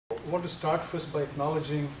want to start first by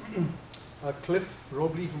acknowledging Cliff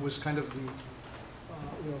Robley, who was kind of the,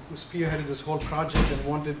 who spearheaded this whole project and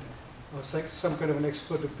wanted some kind of an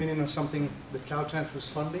expert opinion on something that Caltrans was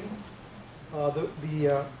funding.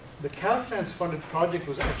 The Caltrans funded project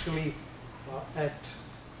was actually at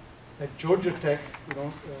Georgia Tech.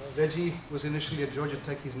 Reggie was initially at Georgia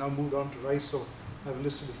Tech. He's now moved on to Rice, so I've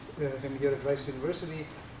listed him here at Rice University.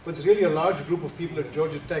 But it's really a large group of people at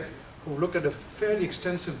Georgia Tech who looked at a fairly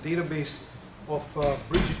extensive database of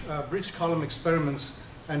bridge column experiments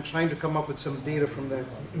and trying to come up with some data from that.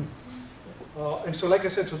 And so, like I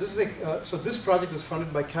said, so this project is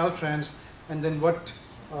funded by Caltrans, and then what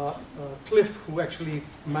Cliff, who actually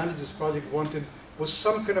managed this project, wanted was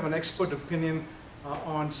some kind of an expert opinion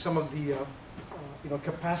on some of the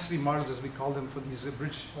capacity models, as we call them, for these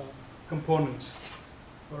bridge components.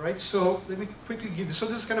 All right, so let me quickly give this. So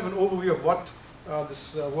this is kind of an overview of what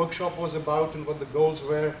this workshop was about and what the goals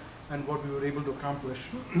were and what we were able to accomplish.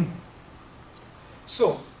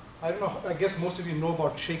 So, I don't know, I guess most of you know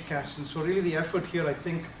about shakecast, and so really the effort here, I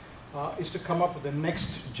think, is to come up with the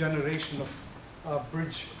next generation of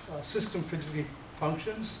bridge system fragility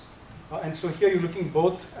functions. And so here you're looking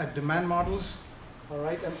both at demand models, all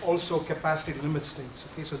right, and also capacity limit states.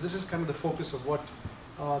 Okay, so this is kind of the focus of what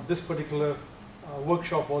this particular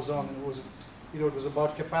workshop was on. It was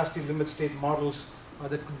about capacity limit state models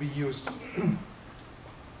that could be used.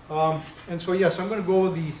 And so, yes, I'm going to go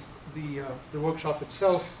over the workshop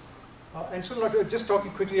itself. And so just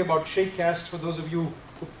talking quickly about shakecast for those of you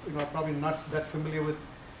who are probably not that familiar with.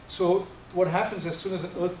 So what happens as soon as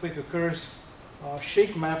an earthquake occurs,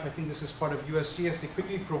 shake map, I think this is part of USGS, they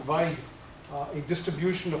quickly provide a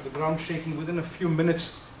distribution of the ground shaking within a few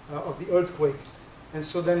minutes of the earthquake. And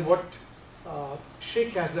so then what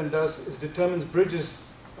shakecast then does is determines bridges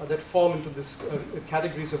that fall into this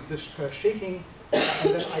categories of this shaking,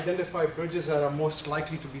 and then identify bridges that are most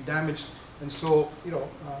likely to be damaged. And so,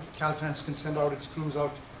 Caltrans can send out its crews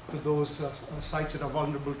out to those sites that are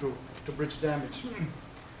vulnerable to bridge damage.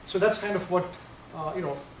 So that's kind of what,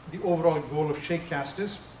 the overall goal of shakecast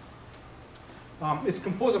is. It's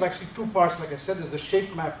composed of actually two parts, like I said. There's the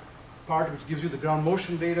shake map part, which gives you the ground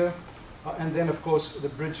motion data, and then, of course, the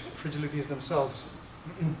bridge fragilities themselves.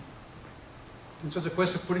 And so it's a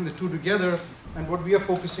question of putting the two together, and what we are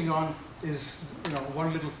focusing on is,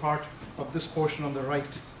 one little part of this portion on the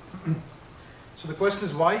right. So the question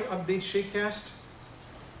is, why update shakecast?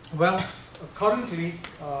 Well, currently,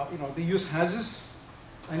 they use HAZs,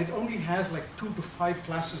 and it only has like 2 to 5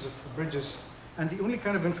 classes of bridges. And the only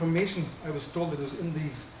kind of information I was told that was in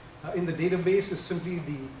the database is simply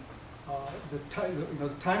the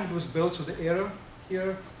time it was built, so the era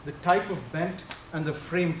here, the type of bent, and the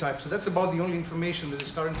frame type. So that's about the only information that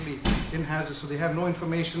is currently in HAZs. So they have no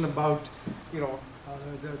information about,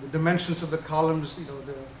 the dimensions of the columns,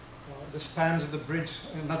 the spans of the bridge,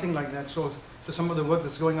 and nothing like that. So some of the work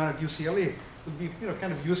that's going on at UCLA would be,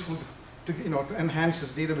 kind of useful to enhance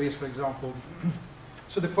this database, for example.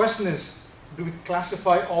 So the question is, do we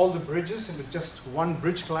classify all the bridges into just one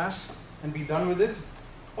bridge class and be done with it?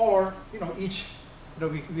 Or,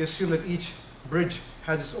 we assume that each bridge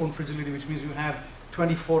has its own fragility, which means you have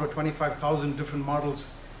 24 or 25,000 different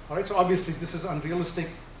models. All right, so obviously this is unrealistic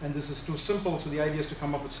and this is too simple, so the idea is to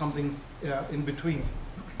come up with something in between.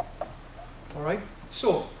 All right,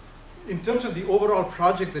 so in terms of the overall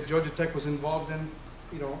project that Georgia Tech was involved in,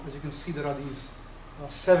 as you can see, there are these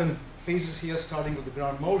 7 phases here, starting with the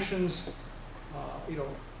ground motions,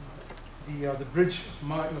 the bridge,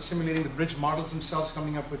 simulating the bridge models themselves,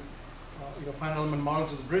 coming up with final element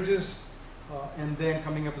models of the bridges, and then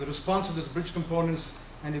coming up with the responsiveness bridge components,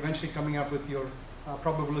 and eventually coming up with your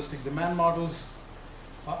probabilistic demand models.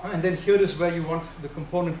 And then here is where you want the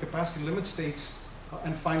component capacity limit states,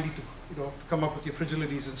 and finally to come up with your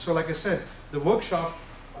fragilities. And so, like I said, the workshop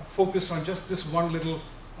focused on just this one little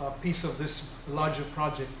piece of this larger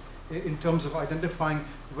project in terms of identifying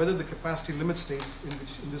whether the capacity limit states,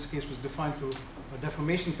 which in this case was defined to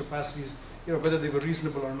deformation capacities, whether they were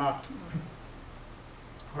reasonable or not.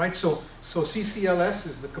 Right, so CCLS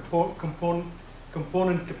is the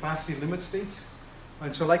component capacity limit states.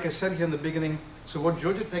 And so, like I said here in the beginning, so what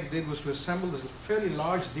Georgia Tech did was to assemble this fairly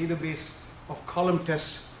large database of column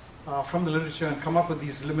tests from the literature and come up with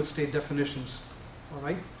these limit state definitions. All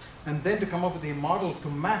right, and then to come up with a model to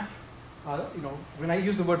map. When I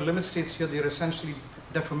use the word limit states here, they're essentially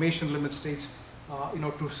deformation limit states,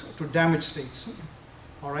 to damage states.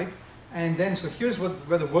 All right, and then so here's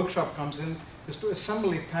where the workshop comes in, is to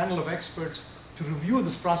assemble a panel of experts to review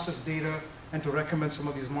this process data and to recommend some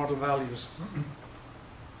of these model values.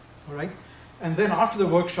 All right, And then after the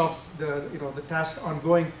workshop, the task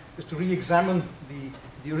ongoing is to re-examine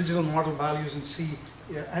the original model values and see,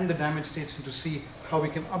 and the damage states, and to see how we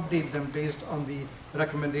can update them based on the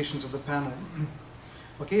recommendations of the panel.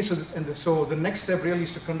 Okay, so the next step really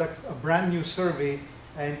is to conduct a brand new survey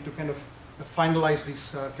and to kind of finalize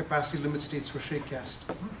these capacity limit states for shakecast.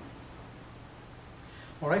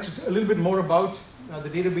 All right, so a little bit more about the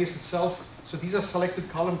database itself. So these are selected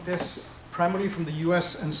column tests, primarily from the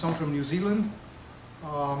US and some from New Zealand.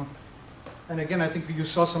 And again, I think you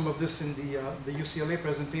saw some of this in the UCLA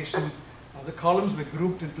presentation. The columns were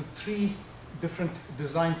grouped into 3 different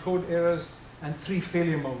design code errors and 3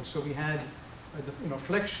 failure modes. So we had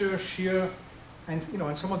flexure, shear, and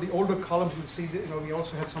in some of the older columns you'll see that, we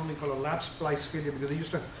also had something called a lap splice failure, because they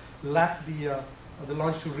used to lap the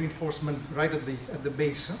longitudinal reinforcement right at the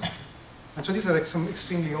base. And so these are like some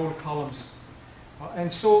extremely old columns.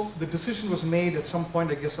 And so the decision was made at some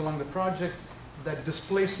point, I guess, along the project, that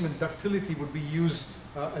displacement ductility would be used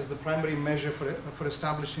as the primary measure for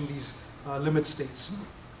establishing these limit states.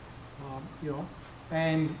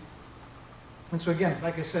 And so again,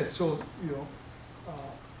 like I said, so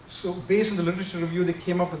based on the literature review, they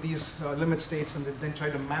came up with these limit states, and they then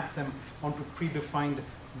tried to map them onto predefined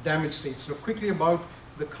damage states. So quickly about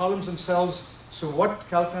the columns themselves. So what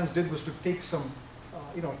Caltrans did was to take some,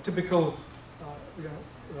 typical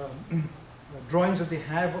drawings that they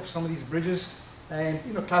have of some of these bridges, and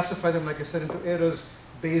classify them, like I said, into errors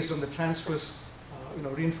based on the transverse,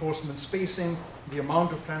 reinforcement spacing, the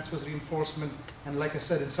amount of transverse reinforcement, and like I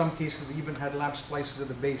said, in some cases we even had lap splices at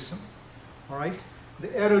the base. All right.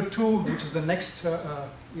 The error 2, which is the next,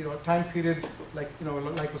 time period,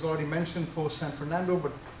 like was already mentioned, post San Fernando,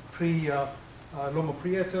 but pre Loma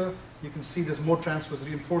Prieta, you can see there's more transverse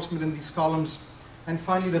reinforcement in these columns. And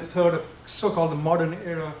finally, the third, so-called the modern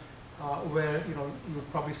era, where you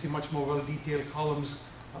would probably see much more well-detailed columns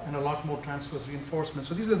and a lot more transverse reinforcement.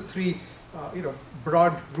 So these are the 3,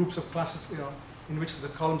 broad groups of in which the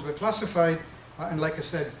columns were classified. And like I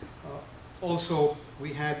said, also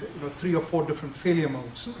we had 3 or 4 different failure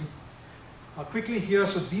modes. Quickly here,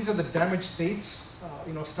 so these are the damage states,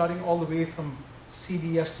 starting all the way from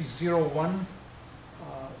CDST01.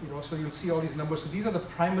 So you'll see all these numbers. So these are the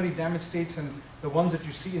primary damage states, and the ones that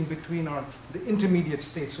you see in between are the intermediate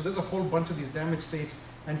states. So there's a whole bunch of these damage states,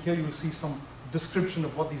 and here you will see some description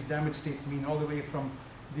of what these damage states mean, all the way from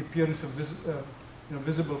the appearance of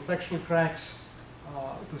visible flexural cracks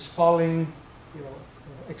to spalling,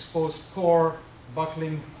 exposed core,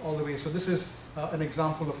 buckling, all the way. So this is an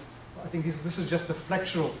example of, I think this is just the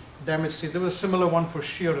flexural damage state. There was a similar one for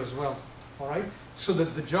shear as well. All right. So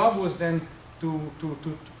the job was then to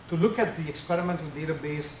look at the experimental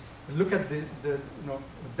database, look at the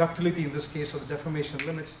ductility in this case, or the deformation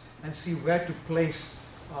limits, and see where to place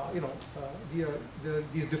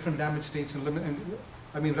these different damage states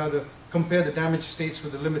and rather compare the damage states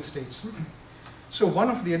with the limit states. So one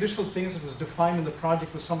of the additional things that was defined in the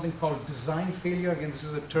project was something called design failure. Again, this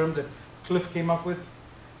is a term that Cliff came up with.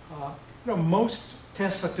 Most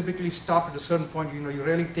tests are typically stopped at a certain point. You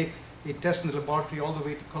rarely take a test in the laboratory all the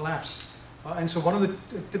way to collapse. And so one of the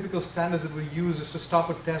typical standards that we use is to stop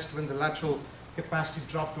a test when the lateral capacity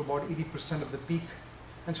dropped to about 80% of the peak.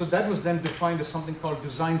 And so that was then defined as something called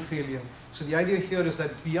design failure. So the idea here is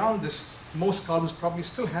that beyond this, most columns probably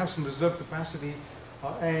still have some reserve capacity,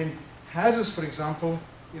 and HAZs, for example,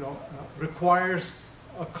 requires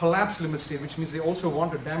a collapse limit state, which means they also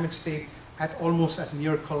want a damage state almost at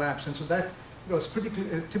near collapse. And so that is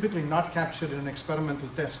typically not captured in an experimental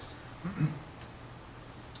test.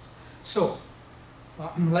 So,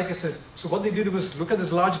 like I said, so what they did was look at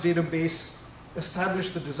this large database, establish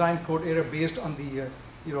the design code error based on the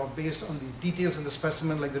details in the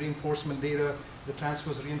specimen, like the reinforcement data, the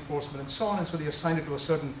transverse reinforcement, and so on. And so they assigned it to a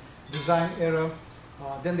certain design error.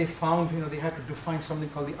 Then they found, they had to define something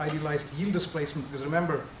called the idealized yield displacement, because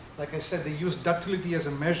remember, like I said, they used ductility as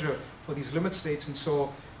a measure for these limit states. And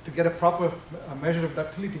so to get a proper measure of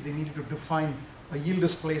ductility, they needed to define a yield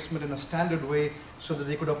displacement in a standard way so that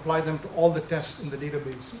they could apply them to all the tests in the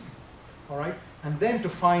database. All right? And then to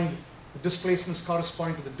find the displacements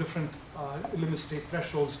corresponding to the different limit state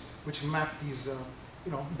thresholds which map these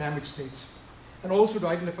damage states. And also to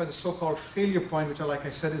identify the so-called failure point, which, like I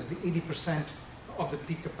said, is the 80% of the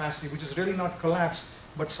peak capacity, which is really not collapse,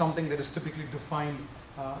 but something that is typically defined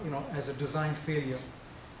as a design failure.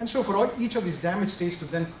 And so for each of these damage states to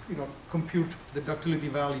then compute the ductility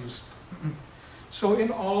values. So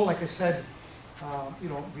in all, like I said,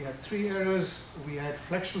 we had 3 errors. We had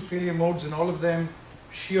flexural failure modes in all of them,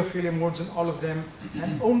 shear failure modes in all of them,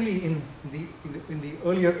 and only in the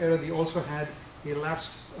earlier error they also had a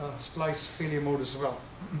lapsed splice failure mode as well.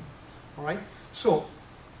 All right. So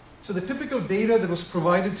the typical data that was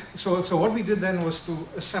provided. So what we did then was to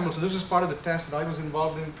assemble. So this is part of the task that I was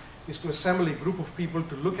involved in, is to assemble a group of people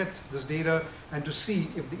to look at this data and to see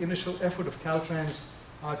if the initial effort of Caltrans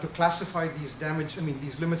to classify these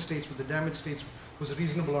these limit states with the damage states was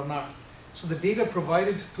reasonable or not. So the data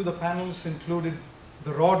provided to the panelists included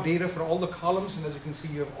the raw data for all the columns, and as you can see,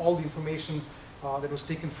 you have all the information that was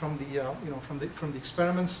taken from the from the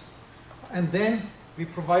experiments, and then we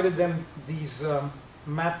provided them these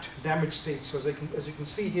mapped damage states. So as you can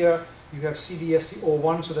see here, you have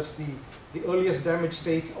CDST01, so that's the earliest damage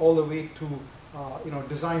state, all the way to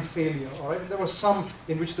design failure. All right, and there was some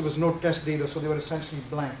in which there was no test data, so they were essentially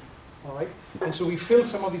blank. All right, and so we filled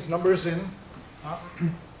some of these numbers in,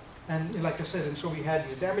 and like I said, and so we had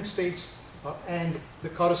these damage states and the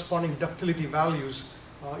corresponding ductility values,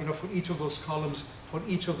 for each of those columns for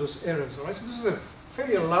each of those errors. All right, so this is a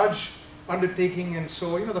fairly large undertaking, and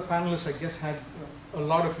so the panelists, I guess, had a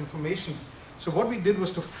lot of information. So what we did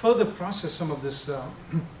was to further process some of this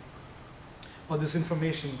this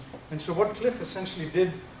information. And so what Cliff essentially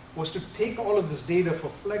did was to take all of this data for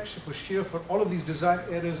flexure, for shear, for all of these design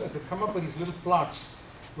errors, and to come up with these little plots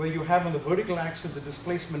where you have on the vertical axis the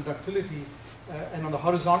displacement ductility, and on the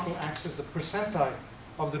horizontal axis the percentile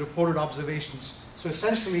of the reported observations. So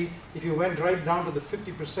essentially, if you went right down to the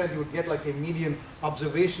 50%, you would get like a median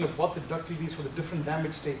observation of what the ductility is for the different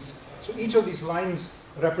damage states. So each of these lines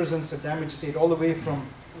represents a damage state, all the way from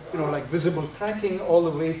like visible cracking all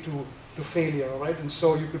the way to failure. All right, and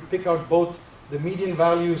so you could pick out both the median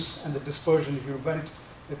values and the dispersion if you went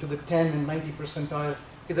to the 10 and 90 percentile.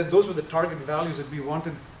 Okay, those were the target values that we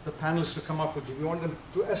wanted the panelists to come up with. We wanted them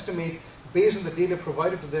to estimate, based on the data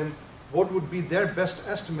provided to them, what would be their best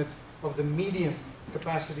estimate of the median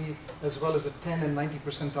capacity, as well as the 10 and 90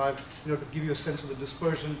 percentile, to give you a sense of the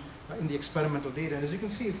dispersion in the experimental data. And as you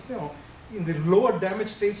can see, it's, in the lower damage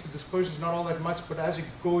states, the dispersion is not all that much, but as you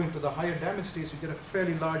go into the higher damage states, you get a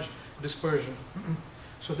fairly large dispersion.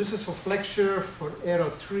 So this is for flexure, for error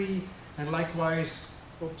 3, and likewise,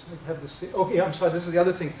 oops, I have this, okay, I'm sorry, this is the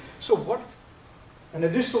other thing. So an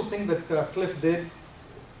additional thing that Cliff did,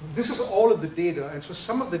 this is all of the data, and so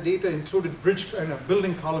some of the data included bridge and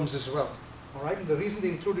building columns as well. All right, and the reason they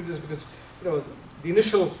included this is because the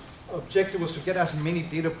initial objective was to get as many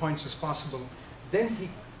data points as possible. Then he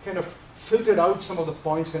kind of filtered out some of the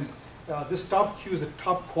points, and this top Q is the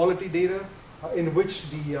top quality data, in which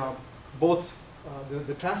both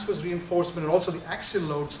the transverse reinforcement and also the axial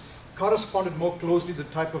loads corresponded more closely to the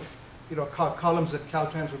type of columns that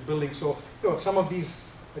Caltrans were building. So some of these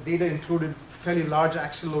data included fairly large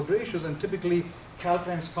axial load ratios, and typically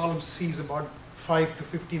Caltrans column sees about 5 to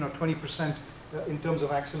 15 or 20% in terms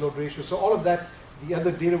of axial load ratio. So all of that, the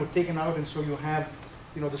other data were taken out, and so you have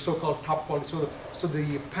the so-called top quality. So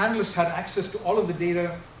the panelists had access to all of the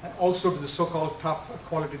data and also to the so-called top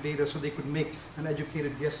quality data, so they could make an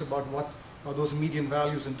educated guess about what those median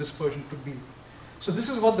values and dispersion could be. So this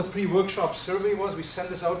is what the pre-workshop survey was. We sent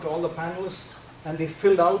this out to all the panelists, and they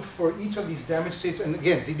filled out for each of these damage states. And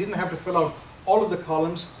again, they didn't have to fill out all of the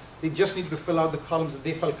columns. They just needed to fill out the columns that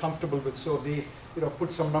they felt comfortable with. So they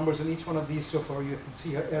put some numbers in each one of these. So for, you can see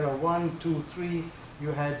here, error 1, 2, 3.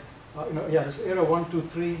 You had this error 1, 2,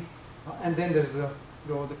 3, and then there's the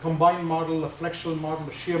combined model, a flexural model,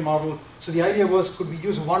 a shear model. So the idea was, could we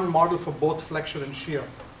use one model for both flexure and shear?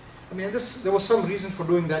 I mean, there was some reason for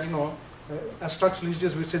doing that. As structural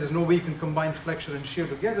engineers, we say there's no way you can combine flexure and shear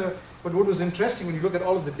together. But what was interesting when you look at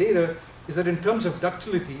all of the data is that in terms of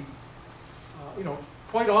ductility,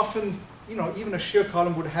 quite often, even a shear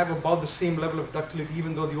column would have about the same level of ductility,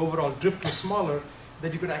 even though the overall drift was smaller,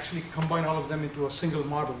 that you could actually combine all of them into a single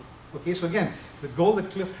model. Okay, so again, the goal that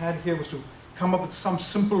Cliff had here was to come up with some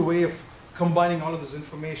simple way of combining all of this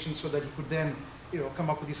information so that he could then come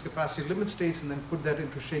up with these capacity limit states and then put that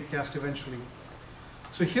into shapecast eventually.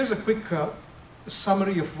 So here's a quick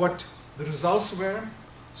summary of what the results were.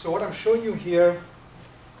 So what I'm showing you here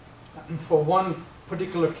for one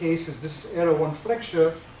particular case is this error 1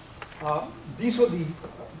 flexure. These were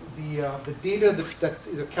the data that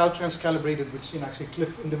Caltrans calibrated, which actually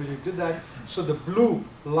Cliff individually did that. So the blue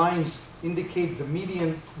lines indicate the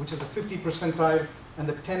median, which is the 50 percentile, and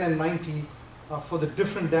the 10 and 90 for the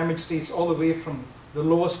different damage states, all the way from the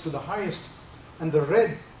lowest to the highest. And the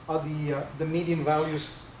red are the median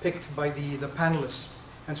values picked by the panelists.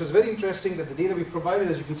 And so it's very interesting that the data we provided,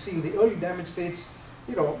 as you can see in the early damage states,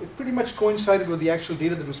 it pretty much coincided with the actual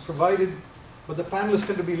data that was provided, but the panelists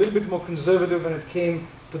tend to be a little bit more conservative when it came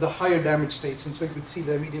to the higher damage states. And so you could see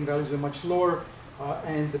their median values were much lower,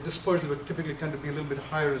 and the dispersion would typically tend to be a little bit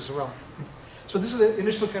higher as well. So this is the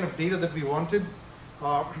initial kind of data that we wanted.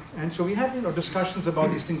 And so we had discussions about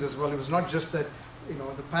these things as well. It was not just that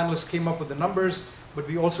the panelists came up with the numbers, but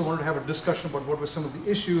we also wanted to have a discussion about what were some of the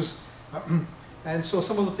issues. And so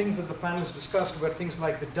some of the things that the panelists discussed were things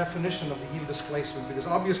like the definition of the yield displacement, because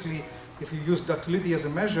obviously if you use ductility as a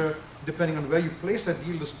measure, depending on where you place that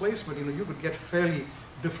yield displacement, you could get fairly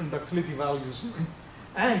different ductility values.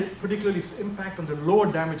 And particularly its impact on the lower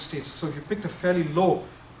damage states. So if you picked a fairly low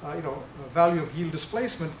value of yield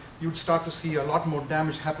displacement, you'd start to see a lot more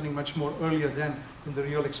damage happening much more earlier than in the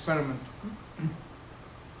real experiment.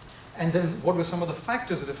 And then what were some of the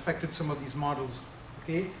factors that affected some of these models?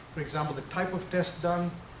 Okay, for example, the type of test done,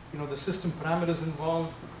 the system parameters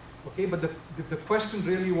involved. Okay, but the question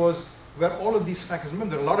really was, where all of these factors,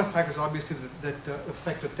 remember there are a lot of factors obviously that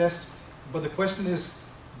affect a test, but the question is,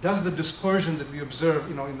 does the dispersion that we observe,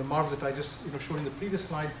 in the models that I just showed in the previous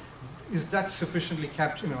slide, is that sufficiently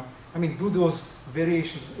captured? I mean, do those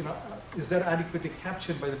variations, is that adequately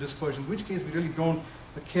captured by the dispersion? In which case, we really don't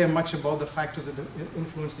care much about the factors that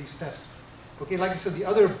influence these tests. Okay, like I said, the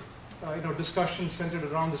other discussion centered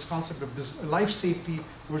around this concept of life safety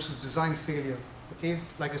versus design failure. Okay,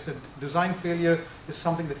 like I said, design failure is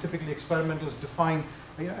something that typically experimentalists define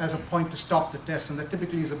as a point to stop the test, and that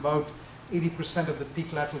typically is about 80% of the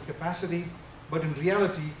peak lateral capacity. But in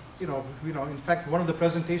reality, in fact, one of the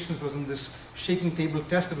presentations was in this shaking table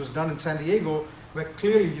test that was done in San Diego, where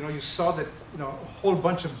clearly, you saw that, a whole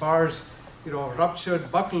bunch of bars,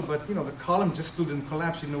 ruptured, buckled, but, the column just still didn't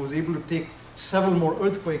collapse. Was able to take several more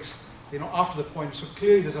earthquakes, after the point. So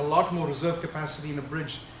clearly, there's a lot more reserve capacity in a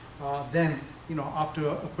bridge than, after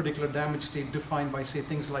a particular damage state defined by, say,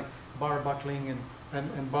 things like bar buckling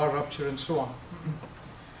and bar rupture and so on.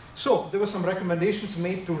 So there were some recommendations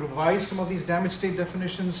made to revise some of these damage state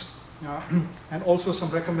definitions, and also some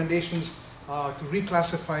recommendations to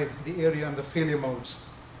reclassify the area and the failure modes.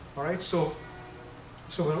 All right, so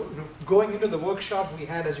going into the workshop, we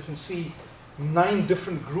had, as you can see, 9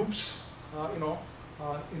 different groups,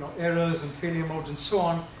 errors and failure modes and so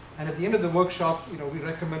on. And at the end of the workshop, we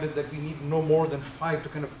recommended that we need no more than 5 to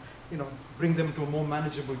kind of, bring them to a more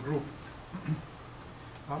manageable group.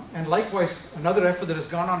 And likewise, another effort that has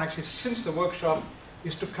gone on actually since the workshop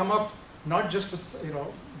is to come up not just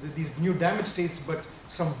with these new damage states, but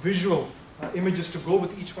some visual images to go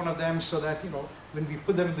with each one of them, so that when we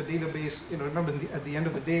put them in the database, remember at the end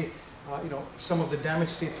of the day, some of the damage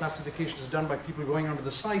state classification is done by people going onto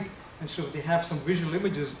the site, and so if they have some visual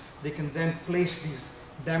images, they can then place these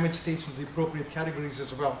damage states into the appropriate categories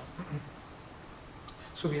as well.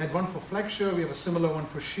 So we had one for flexure, we have a similar one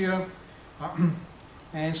for shear.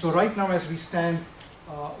 And so right now as we stand,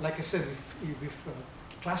 like I said, we've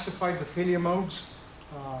classified the failure modes,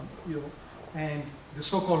 and the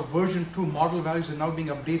so-called version 2 model values are now being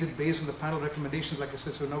updated based on the panel recommendations, like I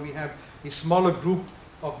said. So now we have a smaller group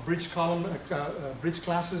of bridge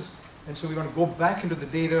classes, and so we want to go back into the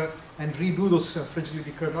data and redo those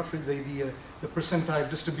fragility curve, not the percentile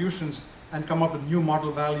distributions, and come up with new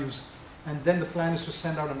model values. And then the plan is to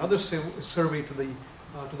send out another survey to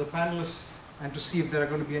the panelists and to see if there are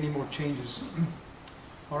going to be any more changes.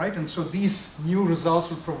 All right, and so these new results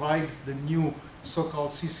will provide the new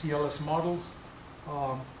so-called CCLS models.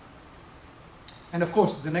 And of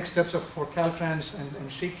course, the next steps are for Caltrans and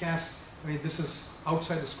Shakecast. I mean, this is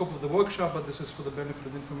outside the scope of the workshop, but this is for the benefit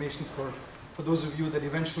of information for those of you that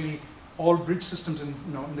eventually all bridge systems in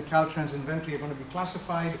the Caltrans inventory are going to be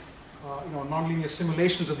classified. Nonlinear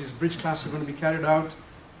simulations of these bridge classes are going to be carried out.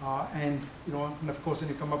 And of course, then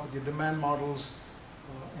you come up with your demand models,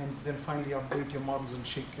 and then finally update your models in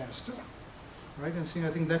Shakecast. Right, and so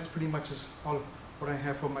I think that's pretty much all what I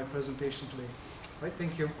have for my presentation today. Right,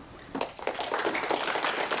 thank you.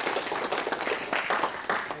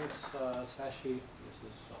 Thanks, Sashi. This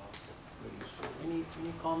is very useful. Any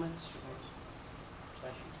comments,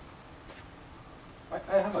 Sashi?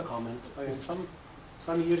 I have a comment. I mean,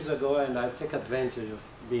 some years ago, and I take advantage of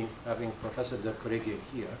having Professor Derkoregi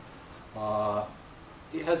here.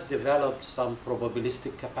 He has developed some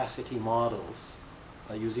probabilistic capacity models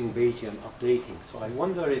using Bayesian updating. So I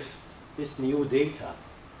wonder if this new data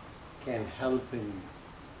can help in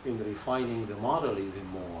refining the model even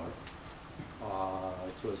more.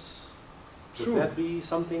 Could that be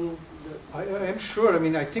something? I am sure. I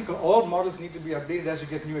mean, I think all models need to be updated as you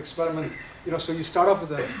get new experiment. So you start off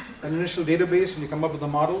with an initial database and you come up with a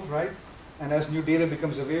model, right? And as new data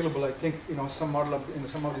becomes available, I think some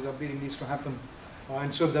of these updating needs to happen.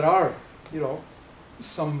 And so if there are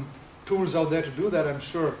some tools out there to do that, I'm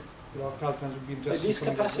sure Caltrans would be interested. These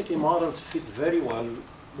capacity models fit very well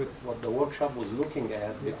with what the workshop was looking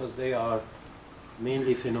at, because they are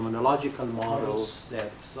mainly phenomenological models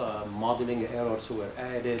that modeling errors were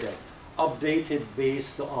added and updated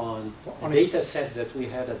based on a data set that we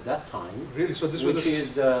had at that time. Really? So this which was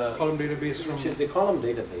is the column database from... which is the column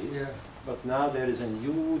database. Yeah. But now there is a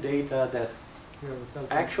new data that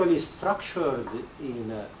actually structured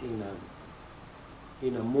in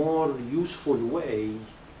a more useful way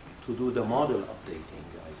to do the model updating,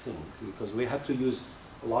 I think, because we had to use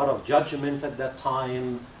a lot of judgment at that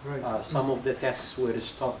time. Right. Some of the tests were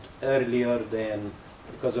stopped earlier than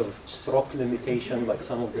because of stroke limitation, like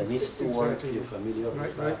some of the NIST work. Exactly. You're familiar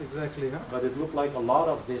with that. Right, exactly. Yeah. But it looked like a lot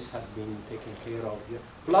of this had been taken care of here.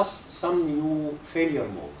 Plus some new failure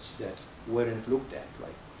modes that weren't looked at,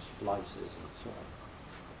 like splices and so on.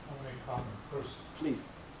 I'll make a comment first. Please.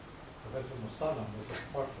 Professor Musallam was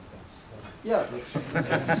a part of that study. Yeah,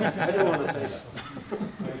 I didn't want to say that.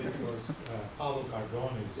 And it was Paulo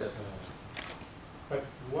Cardoni's. Yes. But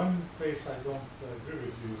one place I don't agree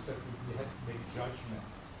with you is that we had to make judgment.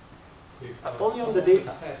 Because Only on some the of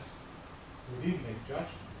data. Tests, we didn't make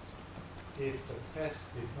judgment. If the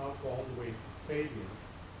test did not go all the way to failure,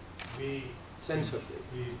 we Censored it.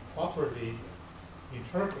 we properly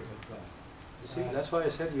interpreted that. You see, that's why I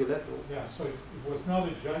said you let. Yeah, so it was not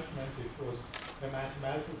a judgment, it was a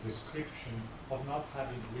mathematical description of not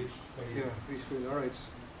having reached failure. Yeah, peaceful. All right.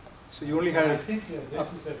 So you only And I had... think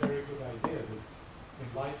this is a very good idea that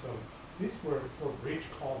in light of, these were for bridge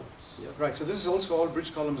columns. Yeah. Right, so this is also all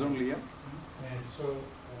bridge columns only, yeah? And so,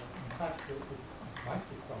 in fact, it might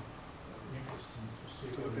be quite interesting to see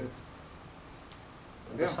Okay.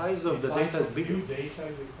 The size of the data is bigger. New data,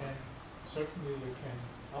 certainly you can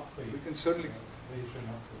update. We can certainly version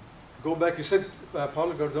update. go back. You said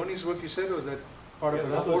Paulo Gardoni's work, you said, or was that part Yeah, of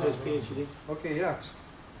the that was report? his PhD. Okay, yeah. So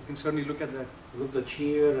we can certainly look at that. Look the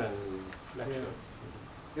cheer and flexion.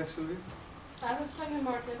 Yes, Sylvia? I was talking to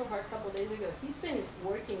Mark Eberhardt a couple of days ago. He's been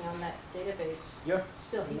working on that database Yeah.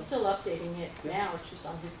 still. He's still updating it now, it's just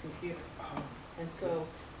on his computer. And so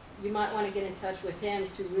you might want to get in touch with him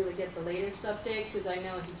to really get the latest update, because I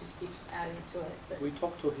know he just keeps adding to it. But We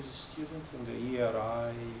talked to his student in the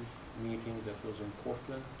ERI meeting that was in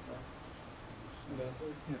Portland.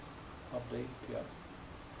 Update, yeah.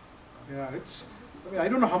 Yeah, it's... I mean, I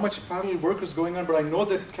don't know how much parallel work is going on, but I know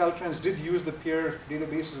that Caltrans did use the PEER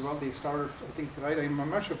database as well. They started, I think, right? I'm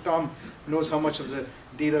not sure if Tom knows how much of the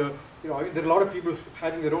data... You know, I mean, there are a lot of people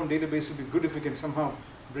having their own database. It would be good if we can somehow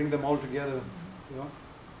bring them all together, you know?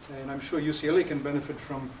 And I'm sure UCLA can benefit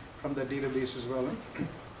from that database as well. Eh?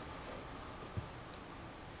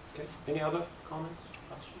 Okay. Any other comments?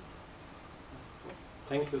 Questions?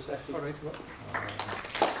 Thank you, Sashi. All right.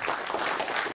 Well.